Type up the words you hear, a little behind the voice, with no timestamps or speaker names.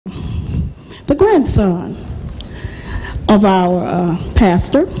the grandson of our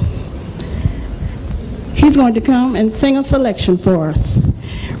pastor. He's going to come and sing a selection for us.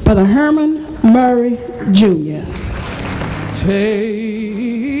 Brother Herman Murray, Jr. Take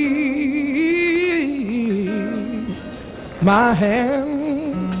my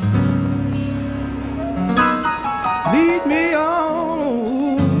hand, lead me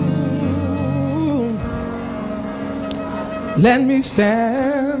on, let me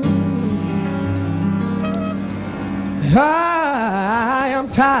stand. I am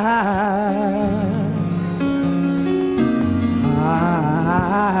tired, I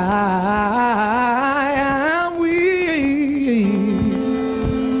am weak,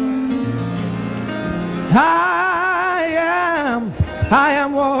 I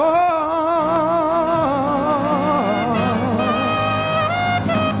am worn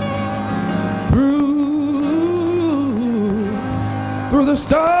through the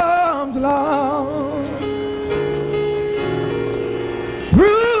storms, Lord, through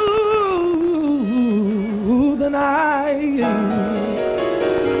the night.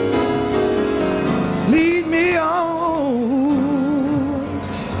 Lead me on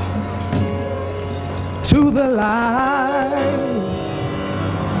to the light.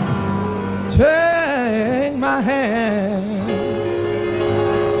 Take my hand,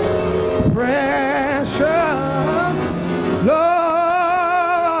 precious Lord,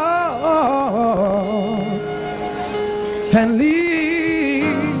 and lead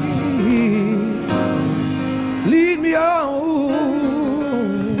me on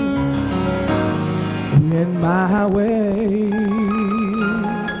in my way.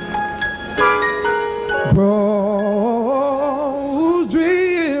 Grows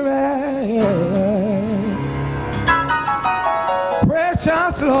dreary,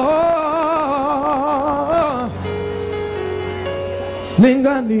 precious Lord,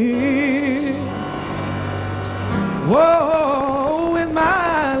 linger near. Whoa, in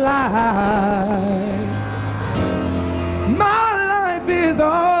my life is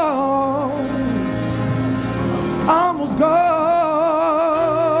almost gone.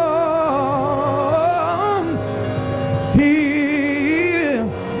 Hear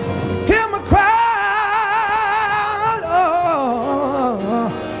my cry,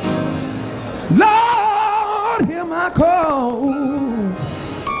 Lord, Lord, hear my call.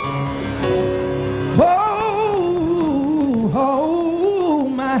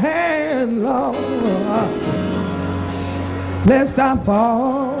 Hold my hand, Lord, lest I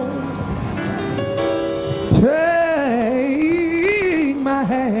fall. Take my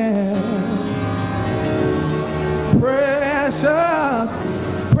hand, precious,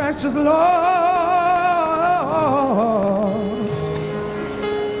 precious Lord,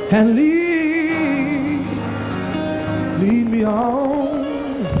 and lead me on.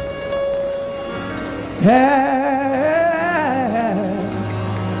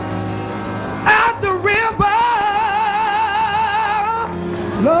 At the river,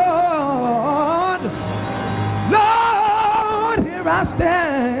 Lord, Lord, here I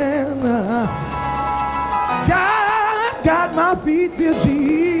stand. Got my feet, dear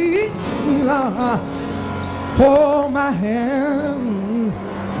Jesus. Hold my hand.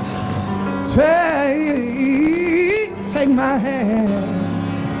 Take my hand.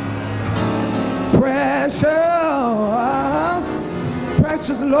 Precious,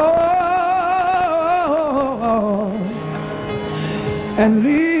 precious Lord, and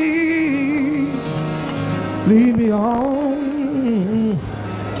lead me on.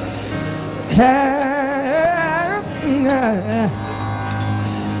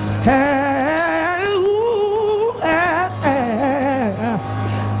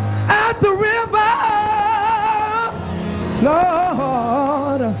 At the river,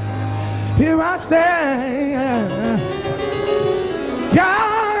 Lord, here I stand.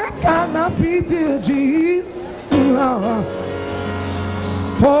 Got my feet, dear Jesus. Lord,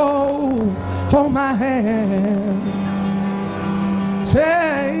 hold my hand.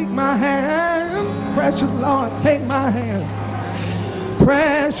 Take my hand, precious Lord, take my hand.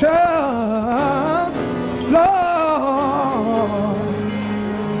 Precious Lord,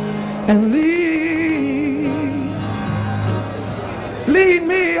 and lead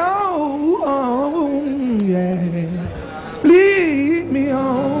me on, yeah, lead me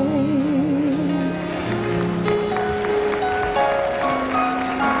on.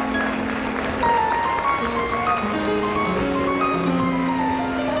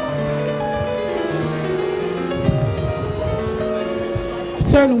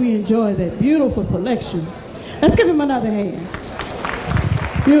 Certainly we enjoyed that beautiful selection. Let's give him another hand.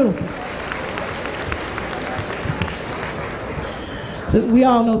 Beautiful. We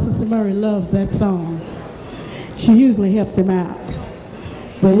all know Sister Murray loves that song. She usually helps him out,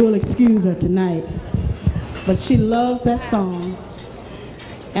 but we'll excuse her tonight. But she loves that song.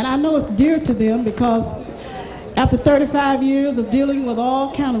 And I know it's dear to them because after 35 years of dealing with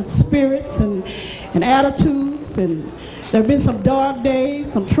all kinds of spirits and attitudes, and there have been some dark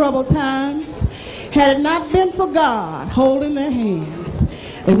days, some troubled times, had it not been for God holding their hands,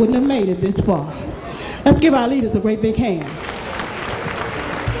 they wouldn't have made it this far. Let's give our leaders a great big hand.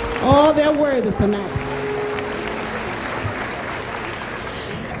 Oh, they're worthy tonight.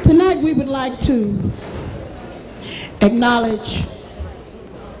 Tonight we would like to acknowledge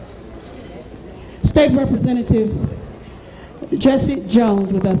State Representative Jesse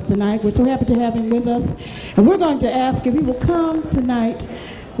Jones with us tonight. We're so happy to have him with us. And we're going to ask if he will come tonight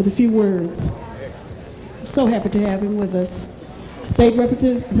with a few words. So happy to have him with us. State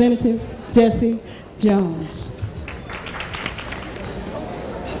Representative Jesse Jones.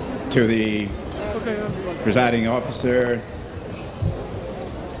 To the presiding officer,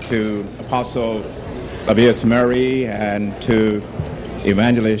 to Apostle Abias Murray, and to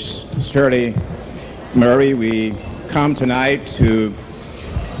Evangelist Shirley Murray, we come tonight to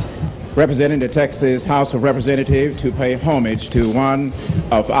representing the Texas House of Representatives to pay homage to one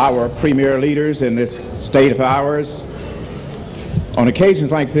of our premier leaders in this state of ours. On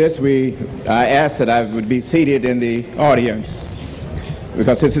occasions like this, I asked that I would be seated in the audience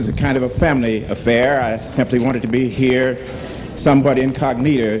because this is a kind of a family affair. I simply wanted to be here somewhat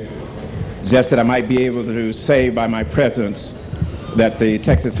incognito, just that I might be able to say by my presence that the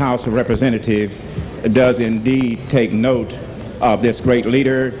Texas House of Representatives does indeed take note of this great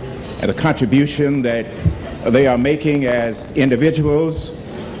leader and the contribution that they are making as individuals,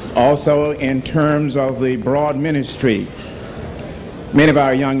 also in terms of the broad ministry. Many of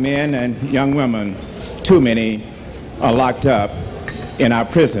our young men and young women, too many, are locked up in our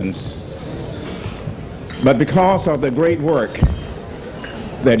prisons. But because of the great work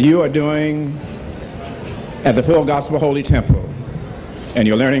that you are doing at the Full Gospel Holy Temple, and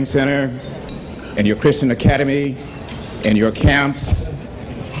your Learning Center, and your Christian Academy, and your camps,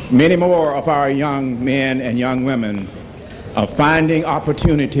 many more of our young men and young women are finding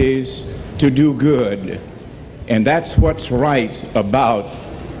opportunities to do good. And that's what's right about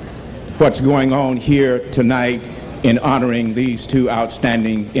what's going on here tonight in honoring these two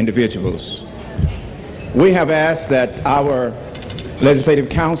outstanding individuals. We have asked that our Legislative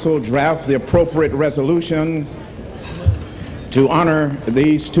Council draft the appropriate resolution to honor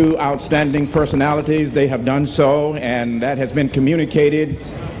these two outstanding personalities. They have done so, and that has been communicated.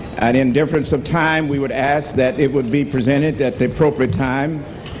 And in difference of time, we would ask that it would be presented at the appropriate time.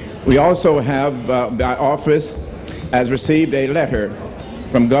 We also have, my office has received a letter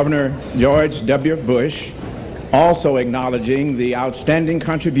from Governor George W. Bush, also acknowledging the outstanding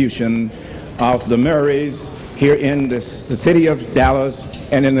contribution of the Murrays here in the city of Dallas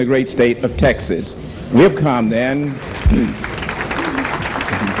and in the great state of Texas. We've come then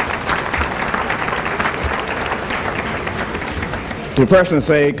to personally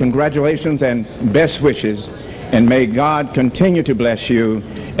say congratulations and best wishes, and may God continue to bless you,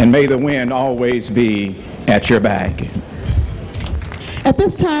 and may the wind always be at your back. At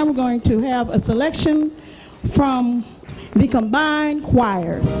this time, we're going to have a selection from the combined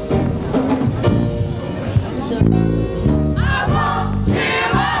choirs. I won't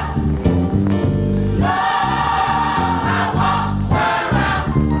give up. No, I won't turn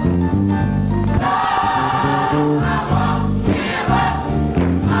around. No, I won't give up.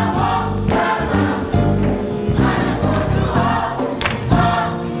 I won't turn around. I just want to hold on.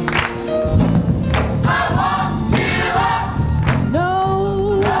 I won't give up. No,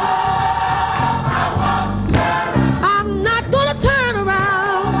 I won't turn around. I'm not gonna turn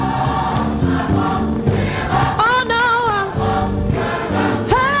around. I won't give up. Oh no, I won't turn around.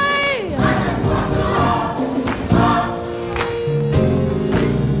 hey, I just want to hold on.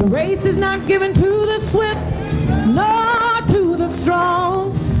 the race is not given to the swift, nor to the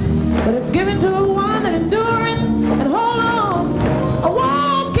strong, but it's given to the one that endureth and hold on. I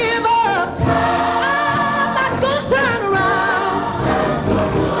won't give up. I'm not gonna turn around.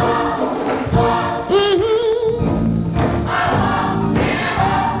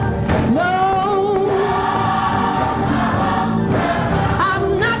 No,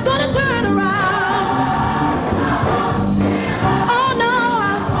 I'm not gonna turn around. Oh no,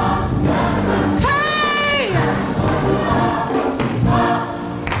 hey,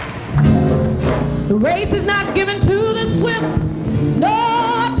 the race is not given to the swift,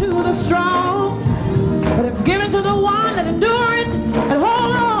 nor to the strong, but it's given to the one that endureth and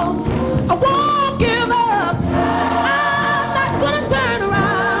hold on. I won't give up. I'm not gonna turn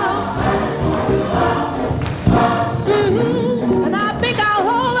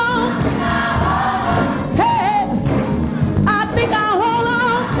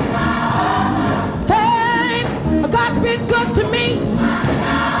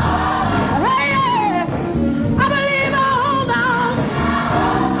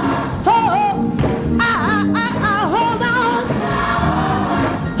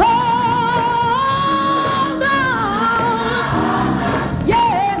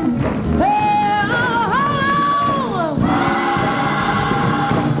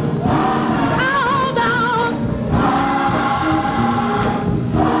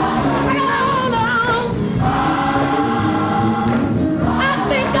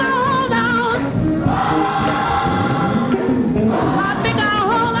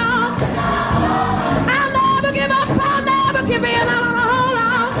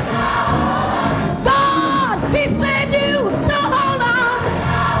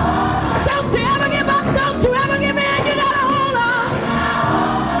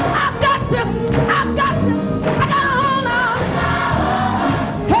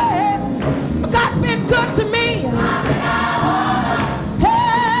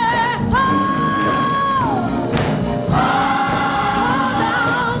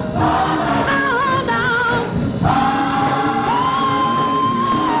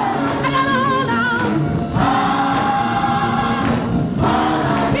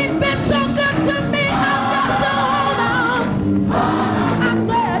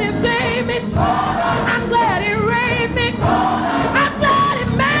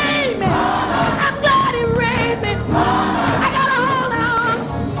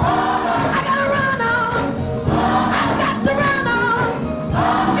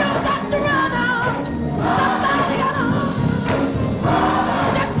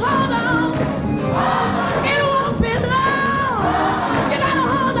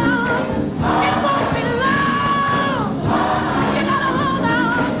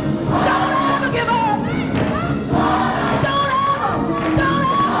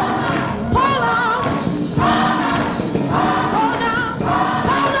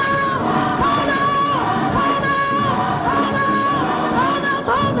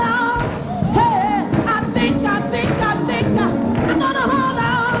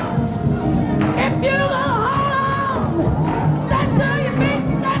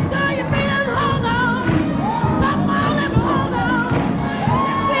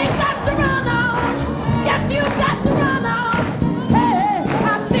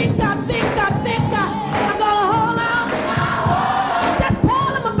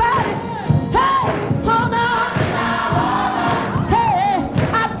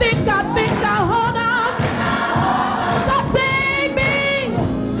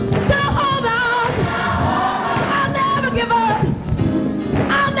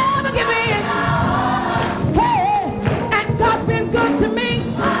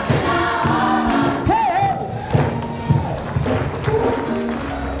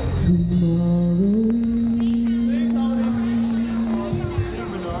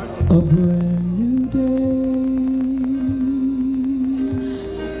A brand new day.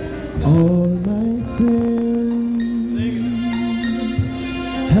 All my sins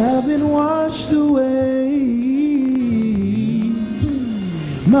have been washed away.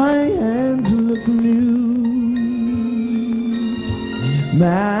 My hands look new.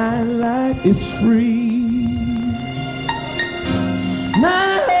 My life is free.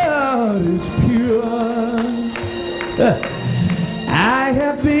 My heart is pure. I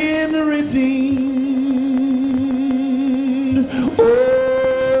have been redeemed.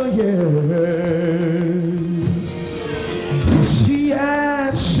 Oh, yes. You see,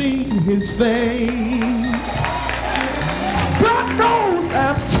 I've seen his face. God knows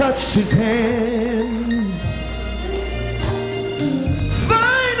I've touched his hand.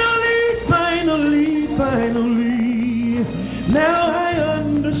 Finally, now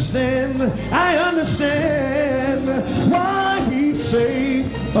I understand why he saved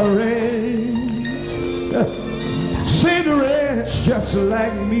a wretch, saved a wretch just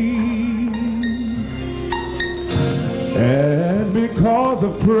like me. And because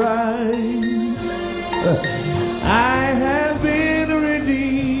of Christ, I have been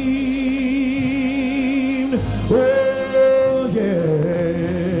redeemed. Oh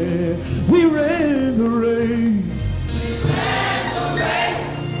yeah, we ran the race.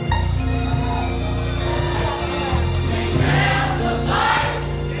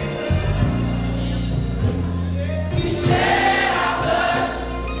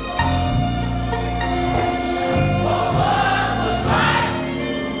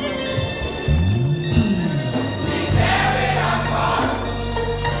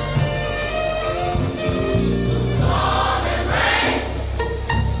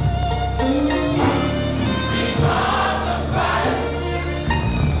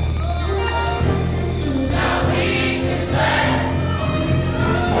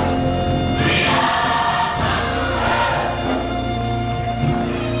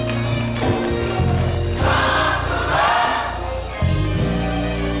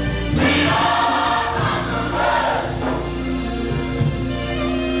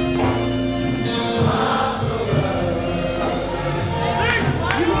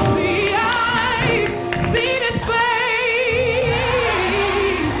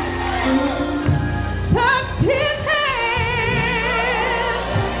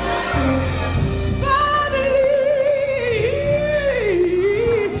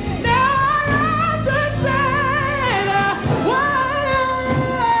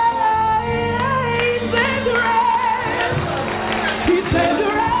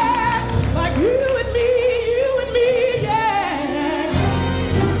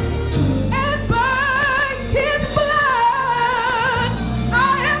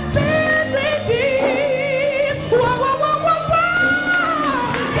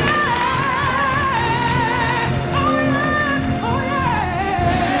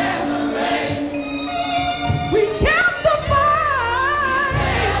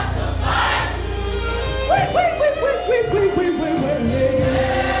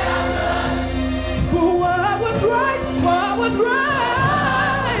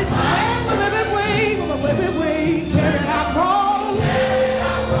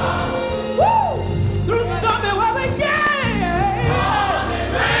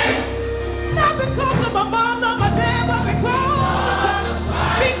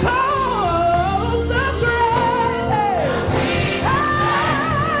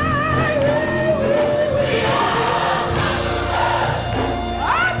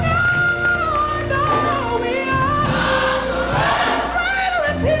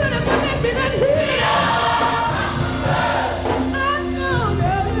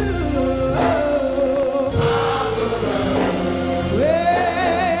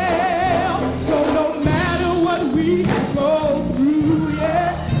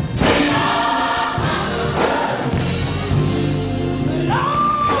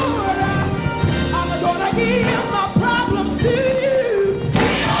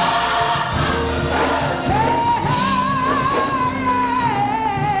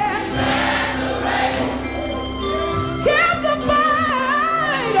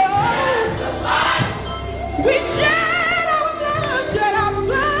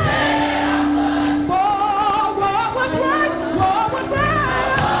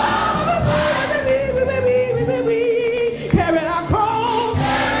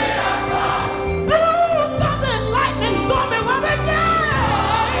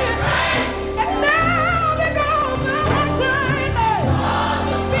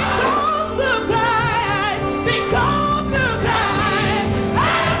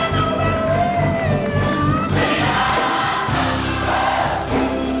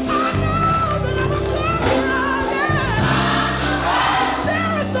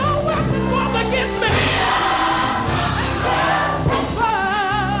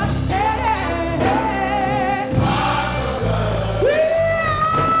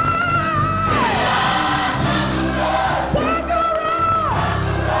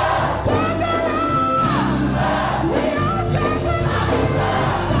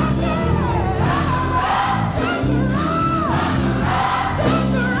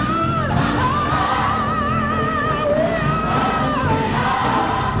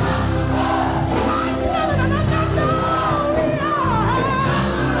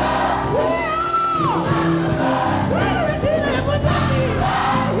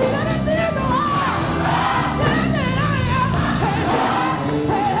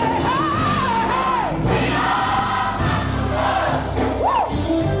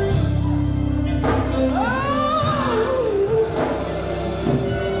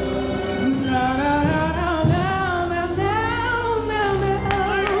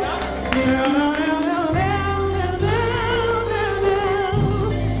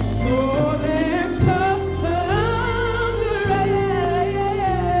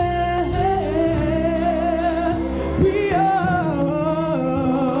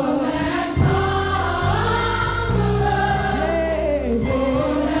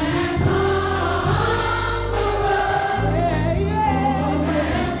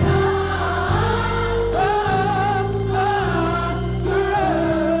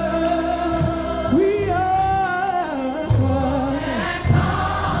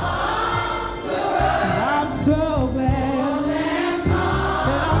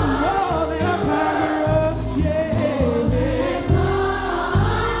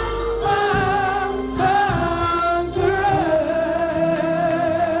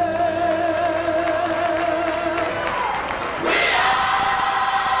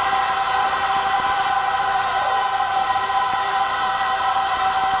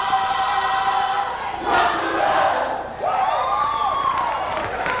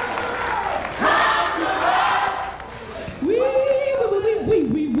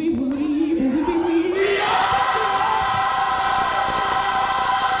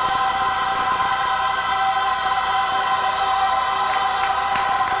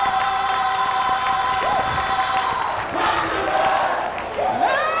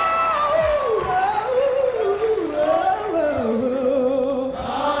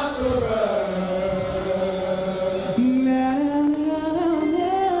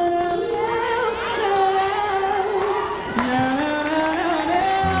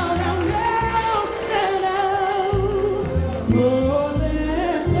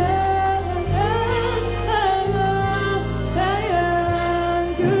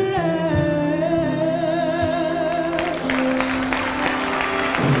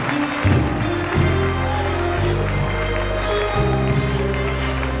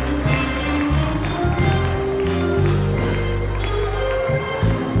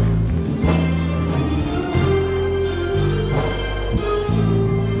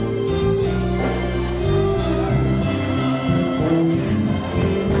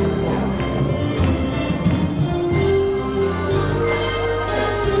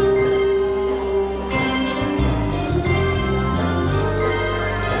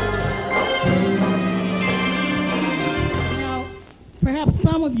 Perhaps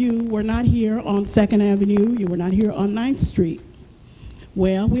some of you were not here on 2nd Avenue. You were not here on 9th Street.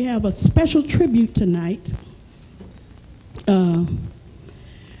 Well, we have a special tribute tonight to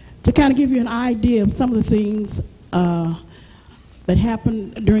kind of give you an idea of some of the things that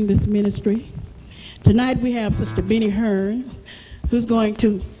happened during this ministry. Tonight we have Sister Benny Hearn, who's going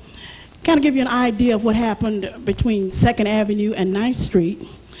to kind of give you an idea of what happened between 2nd Avenue and 9th Street.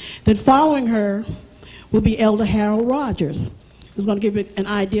 Then following her will be Elder Harold Rogers, who's going to give you an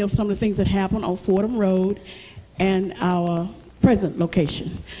idea of some of the things that happened on Fordham Road and our present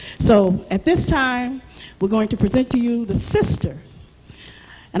location. So at this time, we're going to present to you the sister.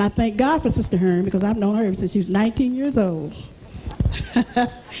 And I thank God for Sister Herman, because I've known her ever since she was 19 years old.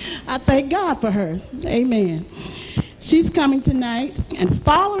 I thank God for her. Amen. She's coming tonight, and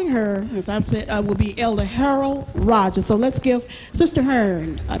following her, as I've said, will be Elder Harold Rogers. So let's give Sister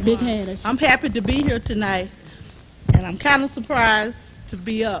Herman a big hand. I'm happy to be here tonight, and I'm kind of surprised to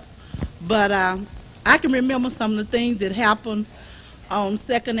be up. But I can remember some of the things that happened on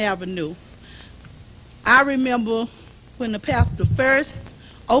 2nd Avenue. I remember when the pastor first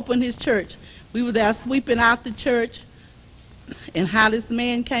opened his church. We were there sweeping out the church, and how this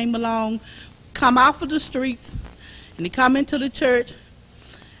man came along, come off of the streets, and he come into the church,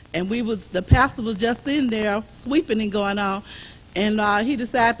 and the pastor was just in there sweeping and going on, and he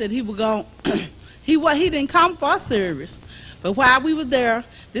decided that he would go. He didn't come for service, but while we were there,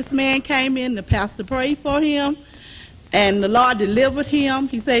 this man came in. The pastor prayed for him, and the Lord delivered him.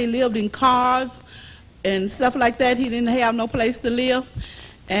 He said he lived in cars and stuff like that. He didn't have no place to live.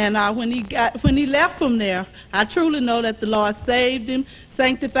 And when he left from there, I truly know that the Lord saved him,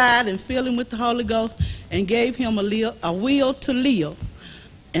 sanctified, and filled him with the Holy Ghost, and gave him a will to live.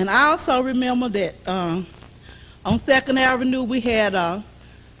 And I also remember that on 2nd Avenue we had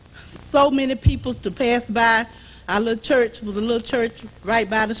so many people to pass by. Our little church was a little church right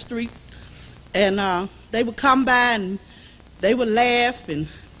by the street, and they would come by and they would laugh and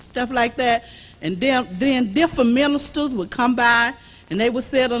stuff like that. And then different ministers would come by, and they would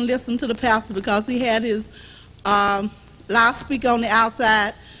sit and listen to the pastor, because he had his loudspeaker on the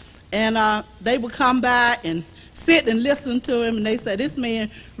outside. And they would come by and sit and listen to him, and they said, this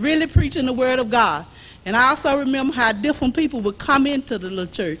man really preaching the word of God. And I also remember how different people would come into the little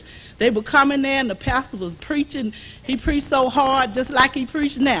church. They would come in there, and the pastor was preaching. He preached so hard, just like he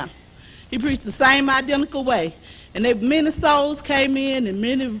preached now. He preached the same identical way. And many souls came in, and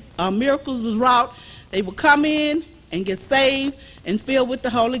many miracles was wrought. They would come in and get saved and filled with the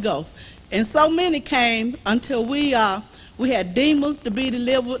Holy Ghost. And so many came until we had demons to be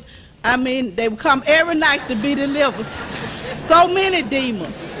delivered. I mean, they would come every night to be delivered. So many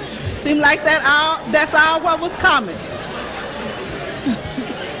demons. Seemed like that's all what was coming.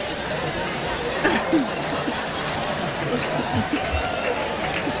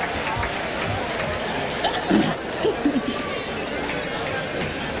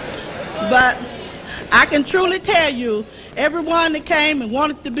 But I can truly tell you, everyone that came and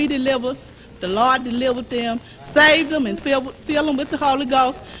wanted to be delivered, the Lord delivered them, saved them, and filled them with the Holy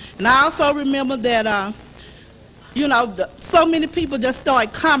Ghost. And I also remember that, so many people just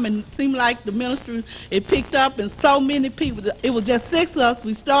started coming. It seemed like the ministry, it picked up, and so many people. It was just 6 of us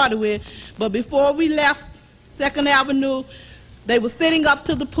we started with. But before we left 2nd Avenue, they were sitting up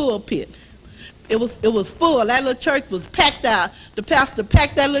to the pulpit. It was full. That little church was packed out. The pastor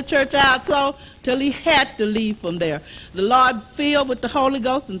packed that little church out so till he had to leave from there. The Lord filled with the Holy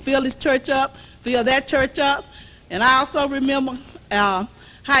Ghost and filled his church up, filled that church up. And I also remember how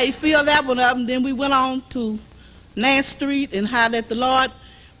he filled that one up, and then we went on to 9th Street, and how that the Lord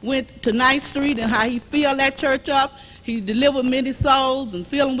went to 9th Street and how he filled that church up. He delivered many souls and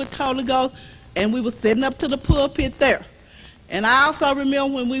filled them with the Holy Ghost, and we were sitting up to the pulpit there. And I also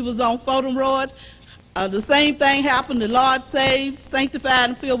remember when we was on Fordham Road, the same thing happened. The Lord saved, sanctified,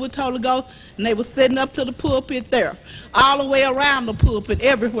 and filled with the Holy Ghost, and they were sitting up to the pulpit there, all the way around the pulpit,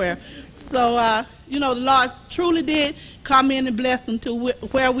 everywhere. So, the Lord truly did come in and bless them to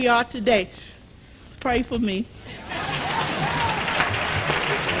where we are today. Pray for me.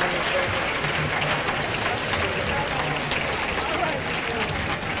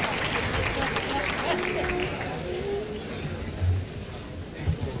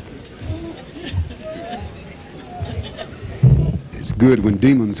 good when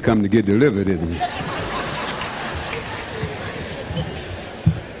demons come to get delivered, isn't it?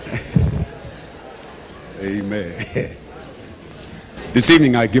 Amen. This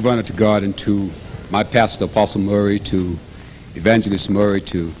evening I give honor to God and to my pastor, Apostle Murray, to Evangelist Murray,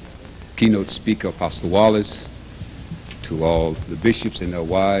 to keynote speaker, Apostle Wallace, to all the bishops and their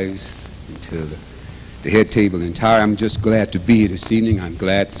wives, and to the head table entire. I'm just glad to be here this evening. I'm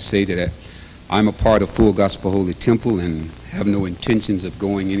glad to say that I'm a part of Full Gospel Holy Temple and have no intentions of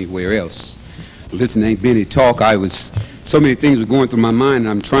going anywhere else. Listen, ain't been any talk. So many things were going through my mind, and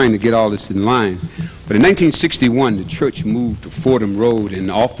I'm trying to get all this in line. But in 1961, the church moved to Fordham Road,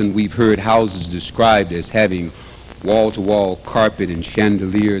 and often we've heard houses described as having wall-to-wall carpet and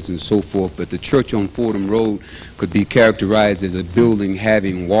chandeliers and so forth, but the church on Fordham Road could be characterized as a building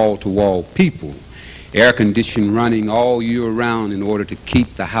having wall-to-wall people, air conditioning running all year round in order to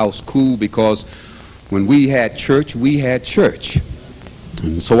keep the house cool, because when we had church, we had church.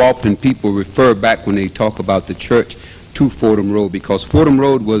 And so often people refer back when they talk about the church to Fordham Road, because Fordham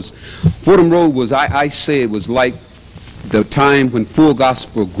Road was, I say it was like the time when Full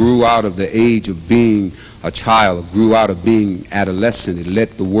Gospel grew out of the age of being a child, grew out of being adolescent. It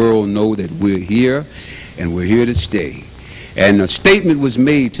let the world know that we're here and we're here to stay. And a statement was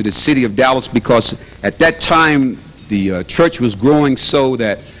made to the city of Dallas, because at that time the church was growing so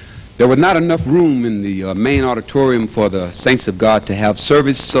that there was not enough room in the main auditorium for the saints of God to have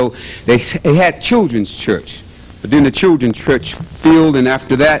service, so they had children's church. But then the children's church filled, and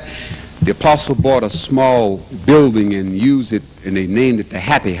after that the apostle bought a small building and used it, and they named it the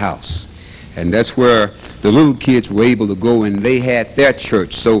Happy House. And that's where the little kids were able to go, and they had their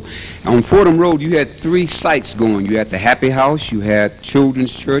church. So on Fordham Road, you had 3 sites going. You had the Happy House, you had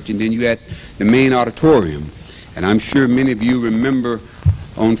children's church, and then you had the main auditorium. And I'm sure many of you remember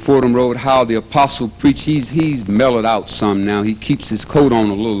on Fordham Road how the apostle preached. He's mellowed out some now. He keeps his coat on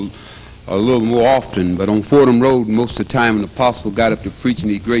a little more often, but on Fordham Road, most of the time when the apostle got up to preach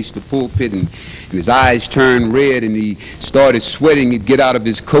and he graced the pulpit and his eyes turned red and he started sweating, he'd get out of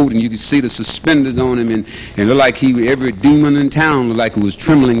his coat and you could see the suspenders on him, and it looked like every demon in town looked like it was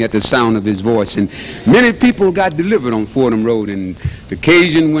trembling at the sound of his voice. And many people got delivered on Fordham Road, and the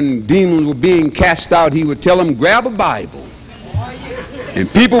occasion when demons were being cast out, he would tell them, grab a Bible. And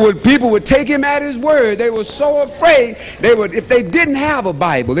people would take him at his word. They were so afraid, if they didn't have a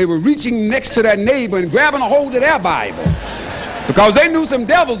Bible, they were reaching next to their neighbor and grabbing a hold of their Bible, because they knew some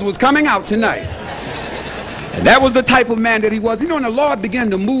devils was coming out tonight. And that was the type of man that he was. And the Lord began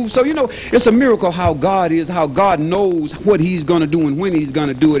to move. So, it's a miracle how God is, how God knows what he's going to do and when he's going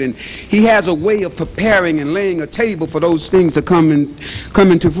to do it. And he has a way of preparing and laying a table for those things to come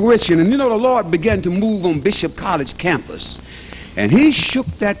into fruition. And, the Lord began to move on Bishop College campus. And he shook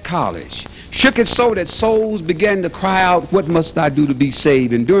that college, shook it so that souls began to cry out, what must I do to be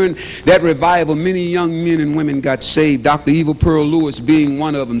saved? And during that revival, many young men and women got saved, Dr. Eva Pearl Lewis being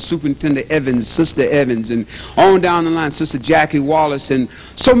one of them, Superintendent Evans, Sister Evans, and on down the line, Sister Jackie Wallace, and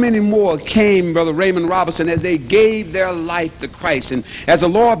so many more came, Brother Raymond Robertson, as they gave their life to Christ. And as the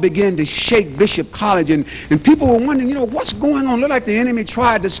Lord began to shake Bishop College, and people were wondering, what's going on? Looked like the enemy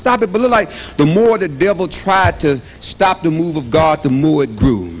tried to stop it, but looked like the more the devil tried to stop the move of God, the more it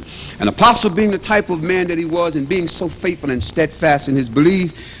grew. An apostle being the type of man that he was and being so faithful and steadfast in his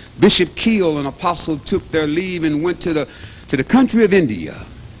belief, Bishop Keel, an apostle, took their leave and went to the country of India.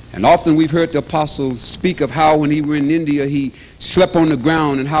 And often we've heard the apostle speak of how when he were in India he slept on the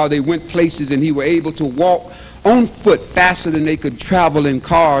ground, and how they went places and he were able to walk on foot faster than they could travel in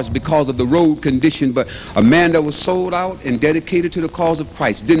cars because of the road condition. But a man that was sold out and dedicated to the cause of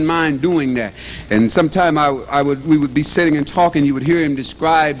Christ didn't mind doing that. And sometime we would be sitting and talking, you would hear him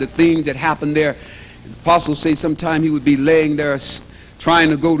describe the things that happened there. The apostle say sometime he would be laying there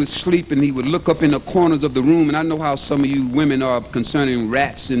trying to go to sleep, and he would look up in the corners of the room, and I know how some of you women are concerning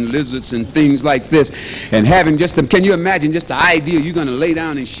rats and lizards and things like this, and having can you imagine just the idea you're going to lay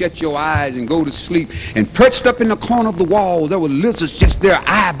down and shut your eyes and go to sleep, and perched up in the corner of the wall there were lizards just there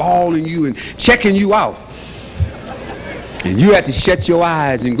eyeballing you and checking you out, and you had to shut your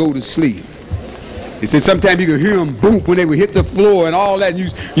eyes and go to sleep. He said sometimes you could hear them boom when they would hit the floor and all that, and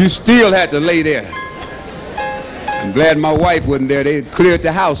you still had to lay there. I'm glad my wife wasn't there. They had cleared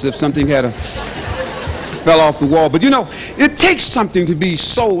the house if something fell off the wall. But it takes something to be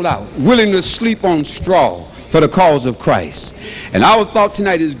sold out, willing to sleep on straw for the cause of Christ. And our thought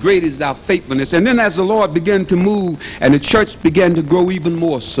tonight is, great is our faithfulness. And then as the Lord began to move and the church began to grow even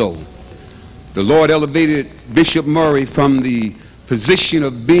more so, the Lord elevated Bishop Murray from the position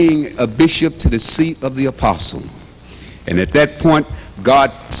of being a bishop to the seat of the apostle. And at that point, God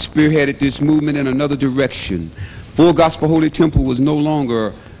spearheaded this movement in another direction. Full Gospel Holy Temple was no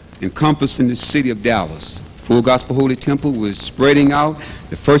longer encompassing the city of Dallas. Full Gospel Holy Temple was spreading out.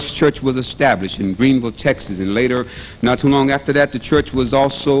 The first church was established in Greenville, Texas, and later, not too long after that, the church was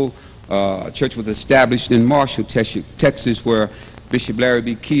also established in Marshall, Texas, where Bishop Larry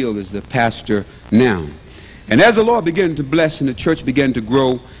B. Keel is the pastor now. And as the Lord began to bless and the church began to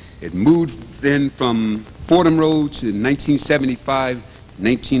grow, it moved then from Fordham Road to 1975,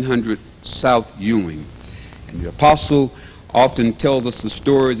 1900 South Ewing. And the apostle often tells us the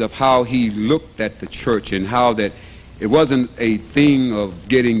stories of how he looked at the church and how that it wasn't a thing of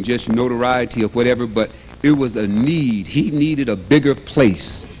getting just notoriety or whatever, but it was a need. He needed a bigger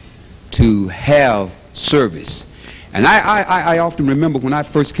place to have service. And I often remember when I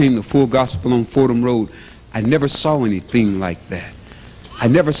first came to Full Gospel on Fordham Road, I never saw anything like that. I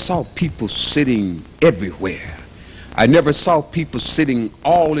never saw people sitting everywhere. I never saw people sitting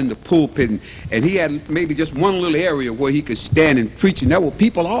all in the pulpit, and he had maybe just one little area where he could stand and preach, and there were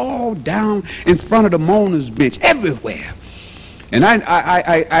people all down in front of the mourner's bench, everywhere. And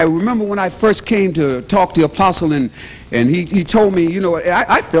I remember when I first came to talk to the apostle, and he told me, you know,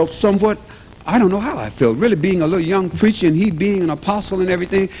 I felt somewhat, I don't know how I felt, really being a little young preacher and he being an apostle and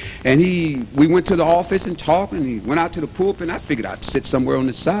everything. And we went to the office and talked, and he went out to the pulpit, and I figured I'd sit somewhere on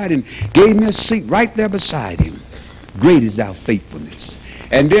the side, and gave me a seat right there beside him. Great is our faithfulness.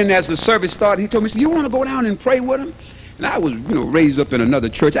 And then as the service started, he told me, so you want to go down and pray with him? And I was, you know, raised up in another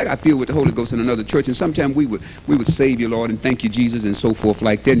church. I got filled with the Holy Ghost in another church, and sometimes we would save you, Lord, and thank you, Jesus, and so forth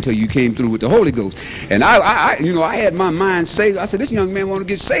like that until you came through with the Holy Ghost. And I had my mind saved. I said, this young man want to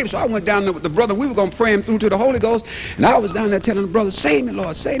get saved, so I went down there with the brother. We were going to pray him through to the Holy Ghost, and I was down there telling the brother, save me,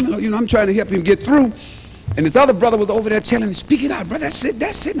 Lord, save me, Lord. You know, I'm trying to help him get through. And this other brother was over there telling him, speak it out, brother, that's it,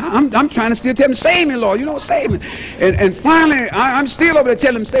 that's it. I'm trying to still tell him, save me, Lord, you know, save me. And finally, I'm still over there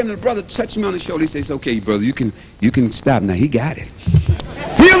telling him, save me. The brother touched me on the shoulder. He says, okay, brother, you can stop now. He got it.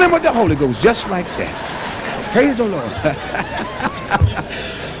 Fill him with the Holy Ghost, just like that. Praise the Lord.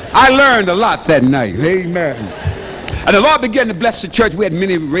 I learned a lot that night. Amen. And the Lord began to bless the church. We had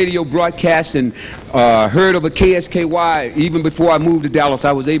many radio broadcasts and heard of a KSKY. Even before I moved to Dallas,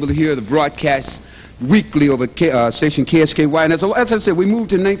 I was able to hear the broadcasts weekly over station KSKY. And as I said, we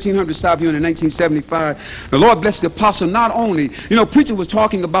moved to 1900 South Ewing in 1975. The Lord blessed the apostle. Not only, you know, preacher was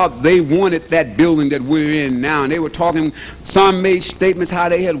talking about they wanted that building that we're in now, and they were talking, some made statements how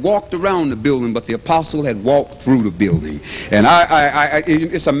they had walked around the building, but the apostle had walked through the building. And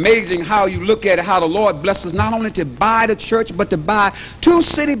it's amazing how you look at it, how the Lord blesses not only to buy the church, but to buy 2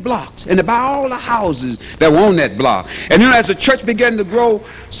 city blocks and to buy all the houses that were on that block. And you know, as the church began to grow,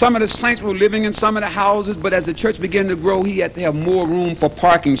 some of the saints were living in some of the houses, but as the church began to grow, he had to have more room for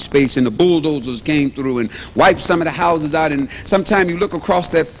parking space, and the bulldozers came through and wiped some of the houses out. And sometimes you look across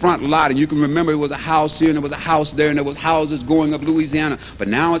that front lot and you can remember it was a house here and there was a house there and there was houses going up Louisiana, but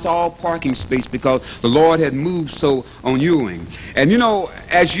now it's all parking space because the Lord had moved so on Ewing. And you know,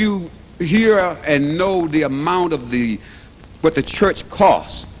 as you hear and know the amount of what the church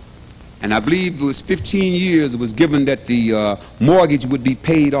cost, and I believe it was 15 years it was given that the mortgage would be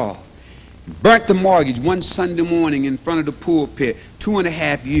paid off. Burnt the mortgage one Sunday morning in front of the pulpit.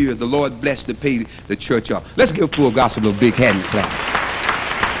 2.5 years the Lord blessed to pay the church off. Let's give Full Gospel a big hand clap.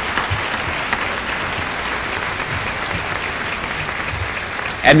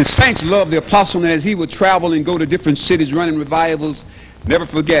 And the saints loved the apostle, and as he would travel and go to different cities running revivals, never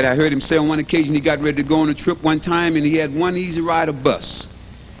forget, I heard him say on one occasion he got ready to go on a trip one time, and he had one Easy Rider bus.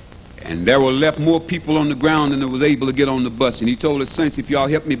 And there were left more people on the ground than there was able to get on the bus. And he told the saints, if y'all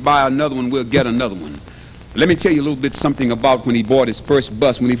help me buy another one, we'll get another one. But let me tell you a little bit something about when he bought his first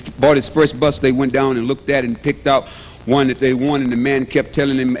bus. When he bought his first bus, they went down and looked at it and picked out one that they wanted. And the man kept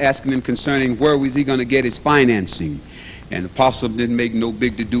telling him, asking him concerning where was he going to get his financing. And the apostle didn't make no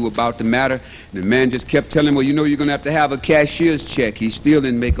big to do about the matter. And the man just kept telling him, well, you know, you're going to have a cashier's check. He still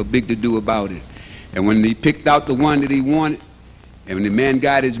didn't make a big to do about it. And when he picked out the one that he wanted, and when the man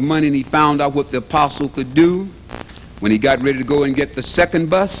got his money and he found out what the apostle could do, when he got ready to go and get the second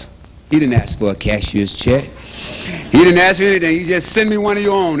bus, he didn't ask for a cashier's check. He didn't ask for anything. He just, send me one of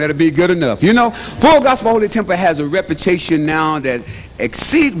your own. That'll be good enough. You know, Full Gospel Holy Temple has a reputation now that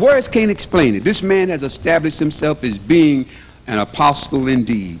exceeds, words can't explain it. This man has established himself as being an apostle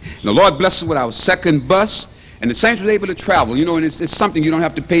indeed. And the Lord blessed us with our second bus. And the saints were able to travel, you know, and it's something you don't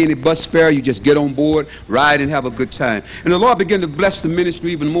have to pay any bus fare. You just get on board, ride, and have a good time. And the Lord began to bless the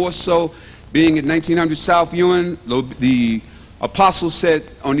ministry even more so. Being at 1900 South Ewing, the apostle said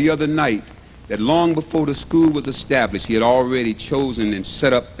on the other night that long before the school was established, he had already chosen and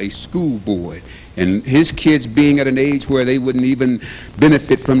set up a school board. And his kids being at an age where they wouldn't even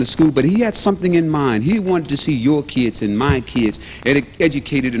benefit from the school, but he had something in mind. He wanted to see your kids and my kids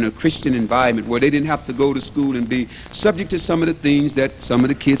educated in a Christian environment where they didn't have to go to school and be subject to some of the things that some of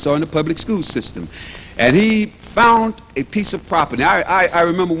the kids are in the public school system. And he found a piece of property. I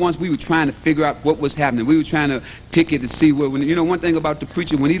remember once we were trying to figure out what was happening. We were trying to pick it to see where, you know, one thing about the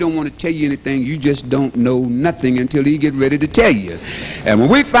preacher, when he don't want to tell you anything, you just don't know nothing until he get ready to tell you. And when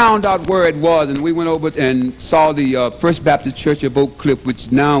we found out where it was, and we went over and saw the First Baptist Church of Oak Cliff,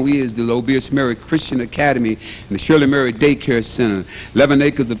 which now is the Lobius Mary Christian Academy and the Shirley Mary Daycare Center, 11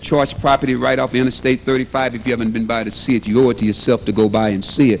 acres of choice property right off Interstate 35. If you haven't been by to see it, you owe it to yourself to go by and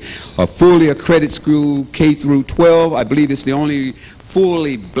see it. A fully accredited school, K through 12. I believe it's the only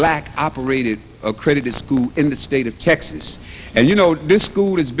fully black operated accredited school in the state of Texas. And you know, this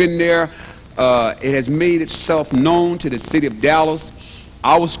school has been there, it has made itself known to the city of Dallas.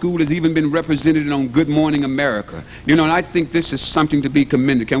 Our school has even been represented on Good Morning America. You know, and I think this is something to be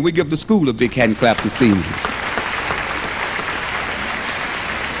commended. Can we give the school a big hand clap this evening?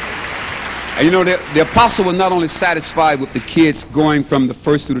 And you know, the apostle was not only satisfied with the kids going from the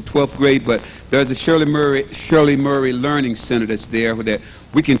 1st through the 12th grade, but there's a Shirley Murray Learning Center that's there where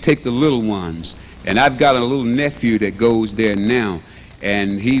we can take the little ones. And I've got a little nephew that goes there now.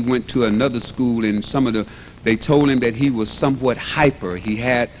 And he went to another school, and they told him that he was somewhat hyper. He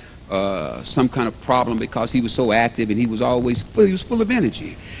had some kind of problem because he was so active, and he was full of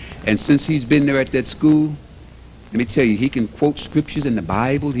energy. And since he's been there at that school, let me tell you, he can quote scriptures in the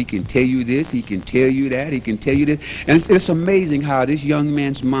Bible. He can tell you this. He can tell you that. He can tell you this. And it's amazing how this young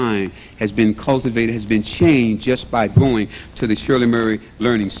man's mind has been cultivated, has been changed just by going to the Shirley Murray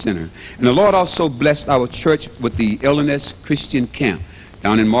Learning Center. And the Lord also blessed our church with the LNS Christian Camp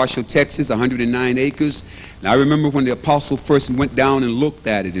down in Marshall, Texas, 109 acres. And I remember when the apostle first went down and looked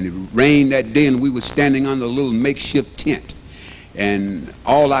at it, and it rained that day, and we were standing under a little makeshift tent. And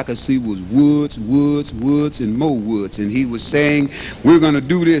all I could see was woods, woods, woods, and more woods. And he was saying, we're going to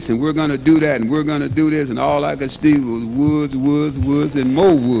do this, and we're going to do that, and we're going to do this. And all I could see was woods, woods, woods, and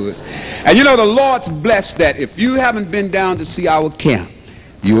more woods. And you know, the Lord's blessed that if you haven't been down to see our camp,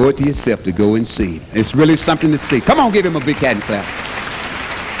 you owe it to yourself to go and see. It's really something to see. Come on, give him a big hand clap.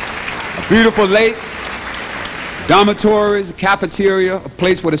 A beautiful lake, dormitories, a cafeteria, a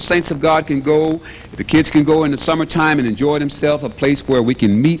place where the saints of God can go. The kids can go in the summertime and enjoy themselves, a place where we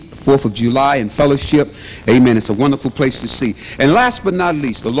can meet 4th of July and fellowship. Amen. It's a wonderful place to see. And last but not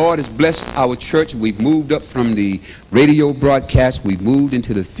least, the Lord has blessed our church. We've moved up from the radio broadcast. We've moved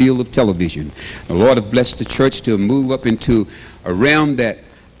into the field of television. The Lord has blessed the church to move up into a realm that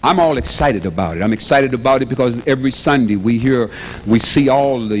I'm all excited about it. I'm excited about it because every Sunday we see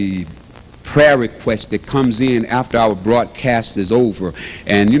all the prayer request that comes in after our broadcast is over.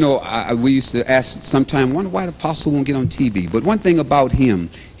 And you know, we used to ask sometime, wonder why the apostle won't get on TV. But one thing about him,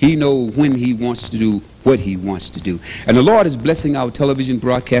 he knows when he wants to do what he wants to do. And the Lord is blessing our television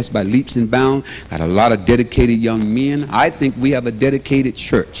broadcast by leaps and bounds. Got a lot of dedicated young men. I think we have a dedicated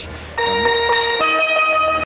church.